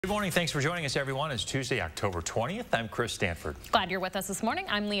Good morning. Thanks for joining us, everyone. It's Tuesday, October 20th. I'm Chris Stanford. Glad you're with us this morning.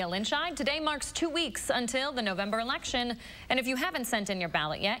 I'm Leah Lynchide. Today marks 2 weeks until the November election. And if you haven't sent in your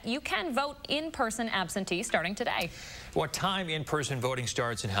ballot yet, you can vote in-person absentee starting today. What time in-person voting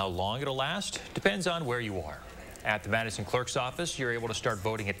starts and how long it'll last depends on where you are. At the Madison clerk's office, you're able to start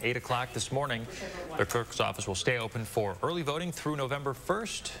voting at 8 o'clock this morning. The clerk's office will stay open for early voting through November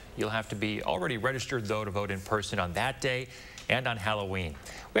 1st. You'll have to be already registered, though, to vote in person on that day and on Halloween.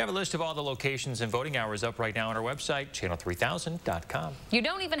 We have a list of all the locations and voting hours up right now on our website, channel3000.com. You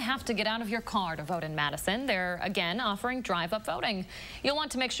don't even have to get out of your car to vote in Madison. They're, again, offering drive-up voting. You'll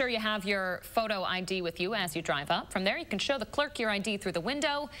want to make sure you have your photo ID with you as you drive up. From there, you can show the clerk your ID through the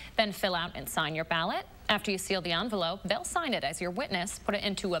window, then fill out and sign your ballot. After you seal the envelope, they'll sign it as your witness, put it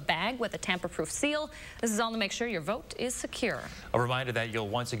into a bag with a tamper-proof seal. This is all to make sure your vote is secure. A reminder that you'll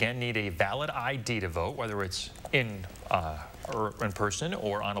once again need a valid ID to vote, whether it's in person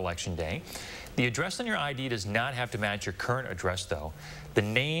or on election day. The address on your ID does not have to match your current address, though. The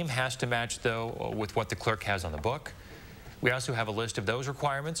name has to match, though, with what the clerk has on the book. We also have a list of those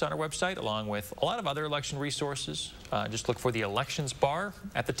requirements on our website, along with a lot of other election resources. Just look for the elections bar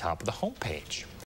at the top of the homepage.